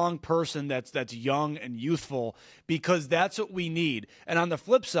strong person that's young and youthful because that's what we need. And on the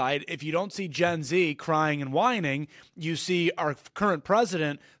flip side, if you don't see Gen Z crying and whining, you see our current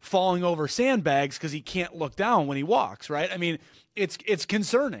president falling over sandbags because he can't look down when he walks, right? I mean, it's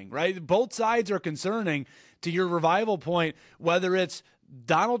concerning, right? Both sides are concerning. To your revival point, whether it's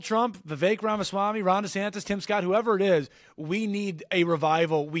Donald Trump, Vivek Ramaswamy, Ron DeSantis, Tim Scott, whoever it is, we need a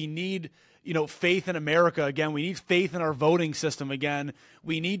revival. We need, faith in America again. We need faith in our voting system again.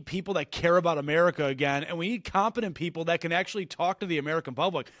 We need people that care about America again. And we need competent people that can actually talk to the American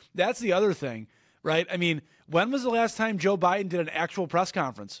public. That's the other thing, right? I mean, when was the last time Joe Biden did an actual press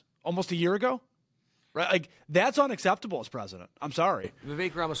conference? Almost a year ago? Right, like that's unacceptable as president. I'm sorry.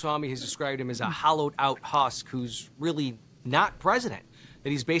 Vivek Ramaswamy has described him as a hollowed-out husk who's really not president. That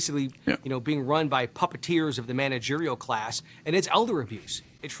he's basically, being run by puppeteers of the managerial class, and it's elder abuse.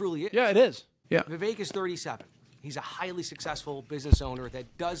 It truly is. Yeah, it is. Yeah. Vivek is 37. He's a highly successful business owner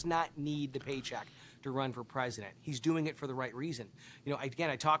that does not need the paycheck to run for president. He's doing it for the right reason. Again,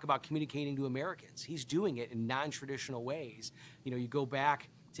 I talk about communicating to Americans. He's doing it in non-traditional ways. You go back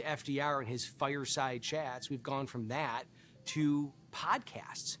to FDR and his fireside chats. We've gone from that to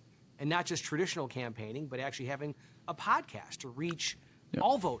podcasts, and not just traditional campaigning, but actually having a podcast to reach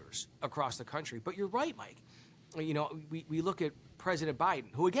all voters across the country. But you're right, Mike. We look at President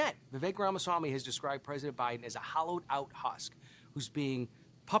Biden, who, again, Vivek Ramaswamy has described President Biden as a hollowed-out husk who's being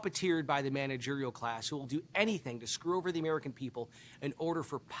puppeteered by the managerial class, who will do anything to screw over the American people in order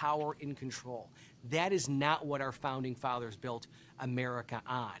for power and control. That is not what our founding fathers built America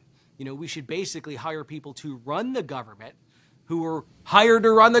on. We should basically hire people to run the government who were hired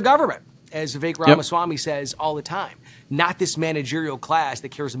to run the government, as Vivek Ramaswamy says all the time. Not this managerial class that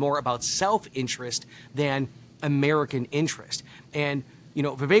cares more about self-interest than American interest. And,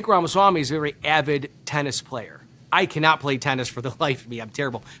 Vivek Ramaswamy is a very avid tennis player. I cannot play tennis for the life of me. I'm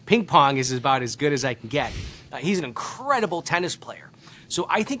terrible. Ping pong is about as good as I can get. He's an incredible tennis player. So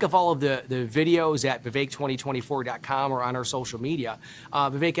I think of all of the videos at Vivek2024.com or on our social media,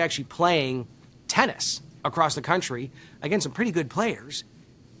 Vivek actually playing tennis across the country against some pretty good players.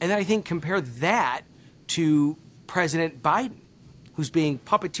 And then I think compare that to President Biden, who's being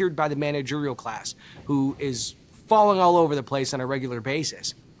puppeteered by the managerial class, who is falling all over the place on a regular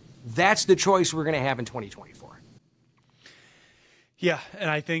basis. That's the choice we're going to have in 2024. Yeah, and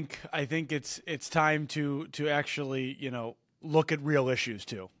I think it's time to actually, look at real issues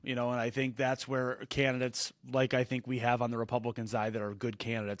too, and I think that's where candidates like I think we have on the Republican side that are good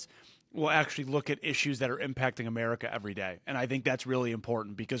candidates will actually look at issues that are impacting America every day. And I think that's really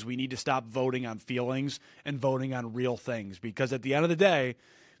important because we need to stop voting on feelings and voting on real things, because at the end of the day,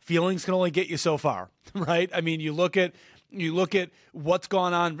 feelings can only get you so far, right? I mean, you look at what's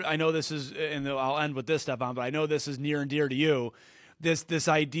going on. I know this is, and I'll end with this, Stefan, but I know this is near and dear to you. This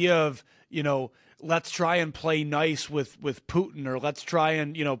idea of, let's try and play nice with Putin, or let's try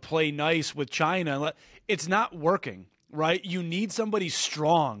and, play nice with China. It's not working, right? You need somebody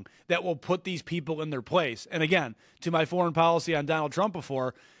strong that will put these people in their place. And again, to my foreign policy on Donald Trump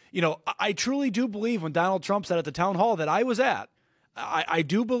before, I truly do believe when Donald Trump said at the town hall that I was at, I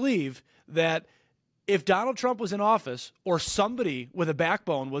do believe that if Donald Trump was in office or somebody with a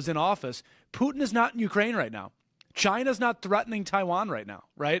backbone was in office, Putin is not in Ukraine right now. China's not threatening Taiwan right now,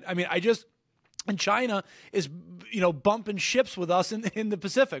 right? I mean, and China is, bumping ships with us in the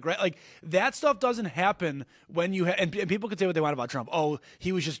Pacific, right? Like, that stuff doesn't happen when you and people can say what they want about Trump. Oh,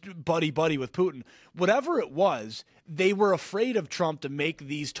 he was just buddy with Putin. Whatever it was, they were afraid of Trump to make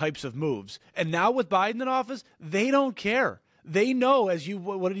these types of moves. And now with Biden in office, they don't care. They know,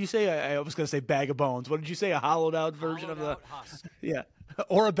 what did you say? I was going to say bag of bones. What did you say? A hollowed out version of the husk. Yeah.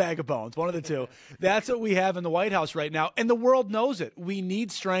 Or a bag of bones, one of the two. That's what we have in the White House right now, and the world knows it. We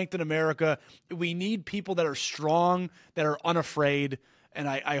need strength in America. We need people that are strong, that are unafraid, and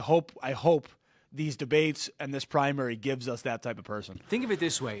I hope these debates and this primary gives us that type of person. Think of it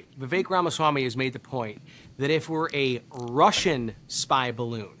this way. Vivek Ramaswamy has made the point that if we're a Russian spy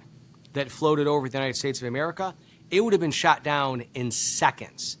balloon that floated over the United States of America, it would have been shot down in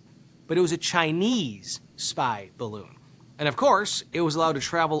seconds. But it was a Chinese spy balloon. And of course, it was allowed to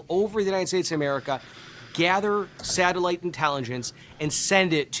travel over the United States of America, gather satellite intelligence, and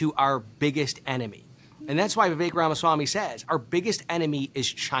send it to our biggest enemy. And that's why Vivek Ramaswamy says our biggest enemy is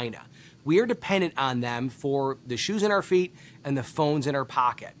China. We are dependent on them for the shoes in our feet and the phones in our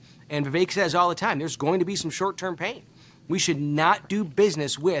pocket. And Vivek says all the time, there's going to be some short-term pain. We should not do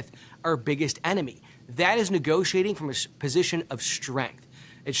business with our biggest enemy. That is negotiating from a position of strength.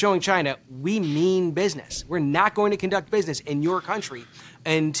 It's showing China we mean business. We're not going to conduct business in your country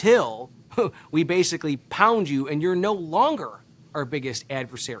until we basically pound you and you're no longer our biggest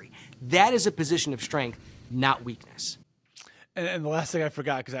adversary. That is a position of strength, not weakness. And the last thing I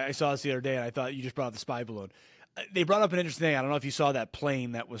forgot, because I saw this the other day and I thought you just brought up the spy balloon. They brought up an interesting thing. I don't know if you saw that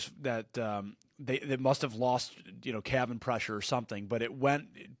plane they must have lost, cabin pressure or something, but it went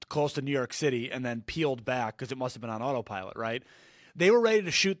close to New York City and then peeled back because it must have been on autopilot, right? They were ready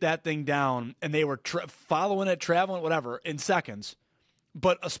to shoot that thing down, and they were following it, traveling, whatever, in seconds.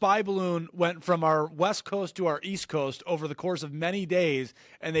 But a spy balloon went from our west coast to our east coast over the course of many days,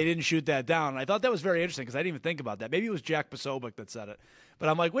 and they didn't shoot that down. And I thought that was very interesting because I didn't even think about that. Maybe it was Jack Posobiec that said it. But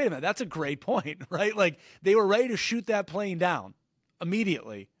I'm like, wait a minute, that's a great point, right? Like, they were ready to shoot that plane down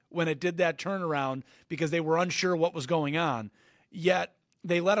immediately when it did that turnaround because they were unsure what was going on. Yet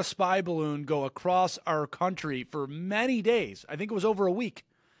they let a spy balloon go across our country for many days. I think it was over a week.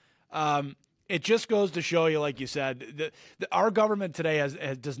 It just goes to show you, like you said, our government today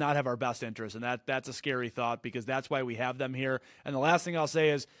does not have our best interests, and that's a scary thought because that's why we have them here. And the last thing I'll say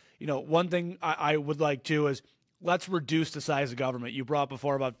is, one thing I would like to is let's reduce the size of government. You brought up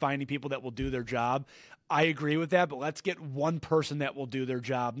before about finding people that will do their job. I agree with that, but let's get one person that will do their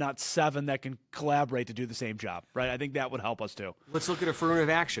job, not 7 that can collaborate to do the same job, right? I think that would help us too. Let's look at affirmative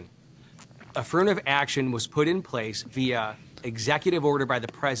action. Affirmative action was put in place via executive order by the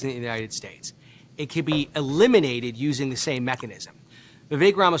President of the United States. It can be eliminated using the same mechanism.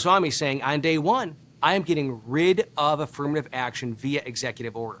 Vivek Ramaswamy is saying on day one, I am getting rid of affirmative action via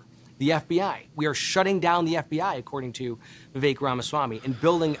executive order. The FBI, we are shutting down the FBI, according to Vivek Ramaswamy, and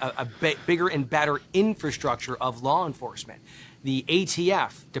building a bigger and better infrastructure of law enforcement. The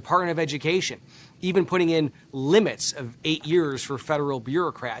ATF, Department of Education, even putting in limits of 8 years for federal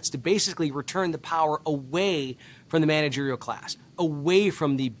bureaucrats to basically return the power away from the managerial class, away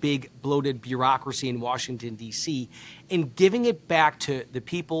from the big bloated bureaucracy in Washington, D.C., and giving it back to the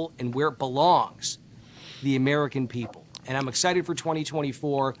people and where it belongs, the American people. And I'm excited for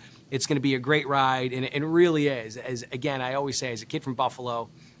 2024. It's going to be a great ride, and it really is. As again, I always say, as a kid from Buffalo,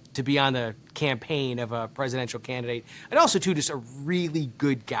 to be on the campaign of a presidential candidate, and also, too, just a really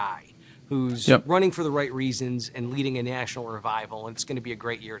good guy who's running for the right reasons and leading a national revival. And it's going to be a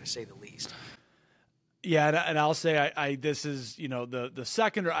great year, to say the least. Yeah, and I'll say I this is, the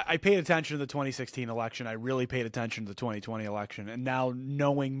second, I paid attention to the 2016 election. I really paid attention to the 2020 election. And now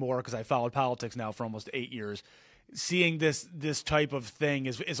knowing more, because I followed politics now for almost 8 years, seeing this type of thing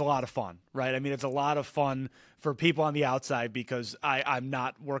is a lot of fun, right? I mean, it's a lot of fun for people on the outside because I'm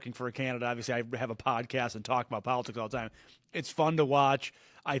not working for a candidate. Obviously, I have a podcast and talk about politics all the time. It's fun to watch.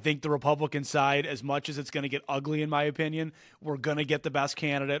 I think the Republican side, as much as it's going to get ugly, in my opinion, we're going to get the best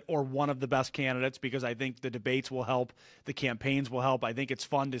candidate or one of the best candidates because I think the debates will help, the campaigns will help. I think it's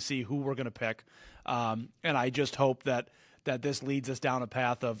fun to see who we're going to pick. And I just hope that this leads us down a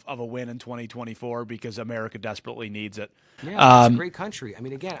path of a win in 2024 because America desperately needs it. Yeah, it's a great country. I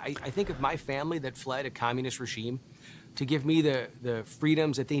mean, again, I think of my family that fled a communist regime to give me the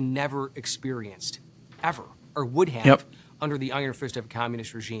freedoms that they never experienced, ever, or would have under the iron fist of a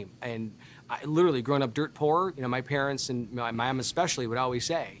communist regime. And I literally, growing up dirt poor, my parents and my mom especially would always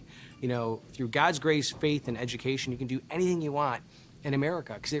say, through God's grace, faith, and education, you can do anything you want in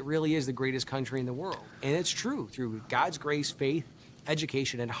America because it really is the greatest country in the world. And it's true. Through God's grace, faith,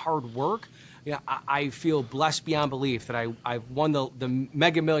 education, and hard work, I feel blessed beyond belief that I've won the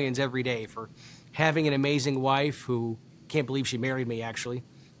mega millions every day for having an amazing wife who can't believe she married me, actually.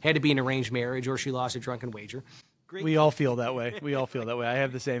 Had to be an arranged marriage or she lost a drunken wager. We all feel that way. I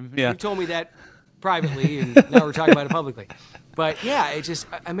have the same. Yeah. You told me that privately, and now we're talking about it publicly. But yeah, it's just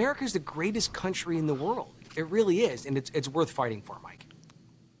America's the greatest country in the world. It really is, and it's worth fighting for, Mike.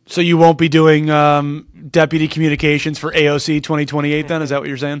 So you won't be doing deputy communications for AOC 2028 then? Is that what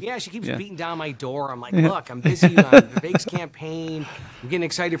you're saying? Yeah, she keeps beating down my door. I'm like, look, I'm busy on Vivek's campaign. I'm getting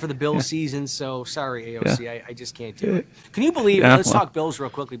excited for the Bills season, so sorry, AOC, I just can't do it. Can you believe, let's talk Bills real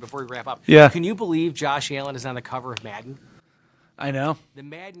quickly before we wrap up. Yeah. Can you believe Josh Allen is on the cover of Madden? I know. The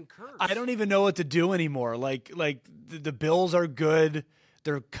Madden curse. I don't even know what to do anymore. Like the Bills are good.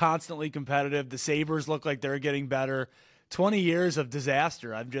 They're constantly competitive. The Sabres look like they're getting better. 20 years of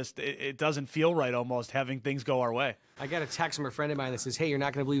disaster. It doesn't feel right almost having things go our way. I got a text from a friend of mine that says, hey, you're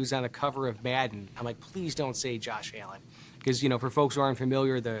not going to believe who's on the cover of Madden. I'm like, please don't say Josh Allen. Because, for folks who aren't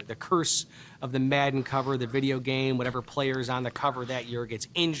familiar, the curse of the Madden cover, the video game, whatever player's on the cover that year gets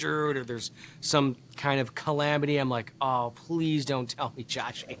injured or there's some kind of calamity. I'm like, oh, please don't tell me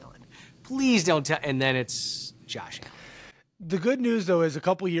Josh Allen. Please don't tell. And then it's Josh Allen. The good news, though, is a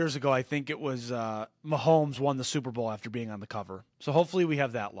couple years ago, I think it was Mahomes won the Super Bowl after being on the cover. So hopefully we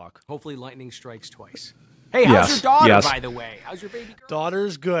have that luck. Hopefully lightning strikes twice. Hey, how's your daughter, by the way? How's your baby girl?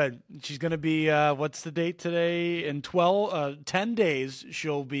 Daughter's good. She's going to be, what's the date today? In 10 days,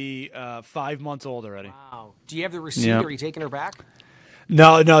 she'll be 5 months old already. Wow. Do you have the receipt? Are you taking her back?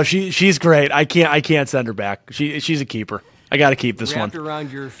 No, she's great. I can't send her back. She's a keeper. I got to keep this Wrapped one.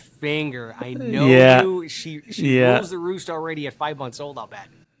 around your finger. I know you. She rules the roost already at 5 months old, I'll bet.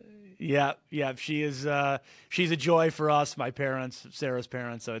 Yeah. She is. She's a joy for us, my parents, Sarah's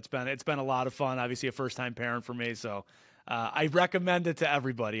parents. So it's been a lot of fun. Obviously, a first-time parent for me. So I recommend it to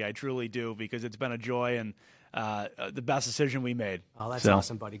everybody. I truly do because it's been a joy and the best decision we made. Oh, that's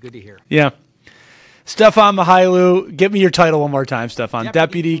awesome, buddy. Good to hear. Yeah. Stefan Mychajliw, give me your title one more time, Stefan.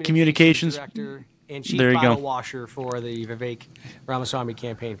 Deputy Communications Director and Chief Bottle Washer for the Vivek Ramaswamy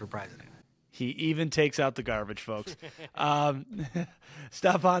campaign for president. He even takes out the garbage, folks.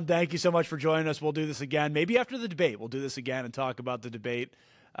 Stefan, thank you so much for joining us. We'll do this again. Maybe after the debate, we'll do this again and talk about the debate.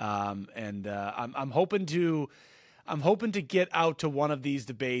 I'm hoping to get out to one of these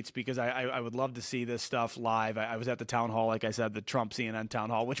debates because I would love to see this stuff live. I was at the town hall, like I said, the Trump CNN town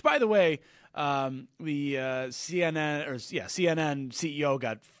hall, which, by the way, the CNN CEO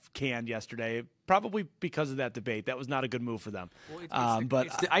got canned yesterday, probably because of that debate. That was not a good move for them. Well,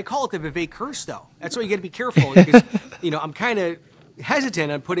 I call it the Vivek curse, though. That's why you got to be careful because I'm kind of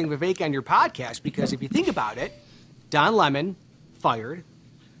hesitant on putting Vivek on your podcast because if you think about it, Don Lemon fired.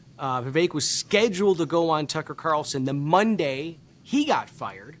 Vivek was scheduled to go on Tucker Carlson the Monday he got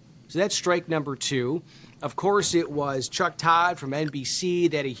fired. So that's strike number 2. Of course, it was Chuck Todd from NBC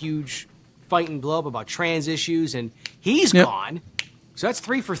that had a huge fight and blow up about trans issues, and he's gone. So that's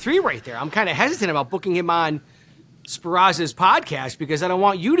 3 for 3 right there. I'm kind of hesitant about booking him on Sperrazza's podcast because I don't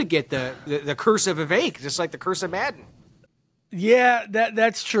want you to get the curse of Vivek, just like the curse of Madden. Yeah,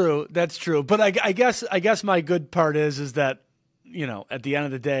 that's true. That's true. But I guess my good part is that at the end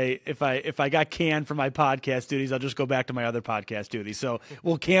of the day, if I got canned for my podcast duties, I'll just go back to my other podcast duties. So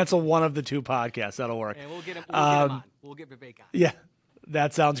we'll cancel one of the two podcasts. That'll work. And we'll get him on. We'll get Vivek on. Yeah,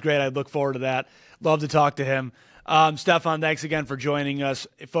 that sounds great. I look forward to that. Love to talk to him. Stefan, thanks again for joining us.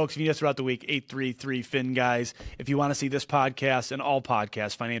 Folks, if you need us throughout the week, 833-FIN-GUYS. If you want to see this podcast and all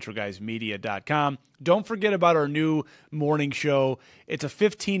podcasts, financialguysmedia.com. Don't forget about our new morning show. It's a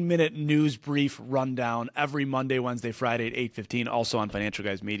 15-minute news brief rundown every Monday, Wednesday, Friday at 8:15, also on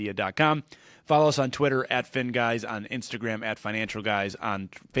financialguysmedia.com. Follow us on Twitter @FinGuys, on Instagram @FinancialGuys, on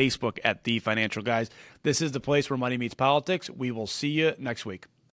Facebook @TheFinancialGuys. This is the place where money meets politics. We will see you next week.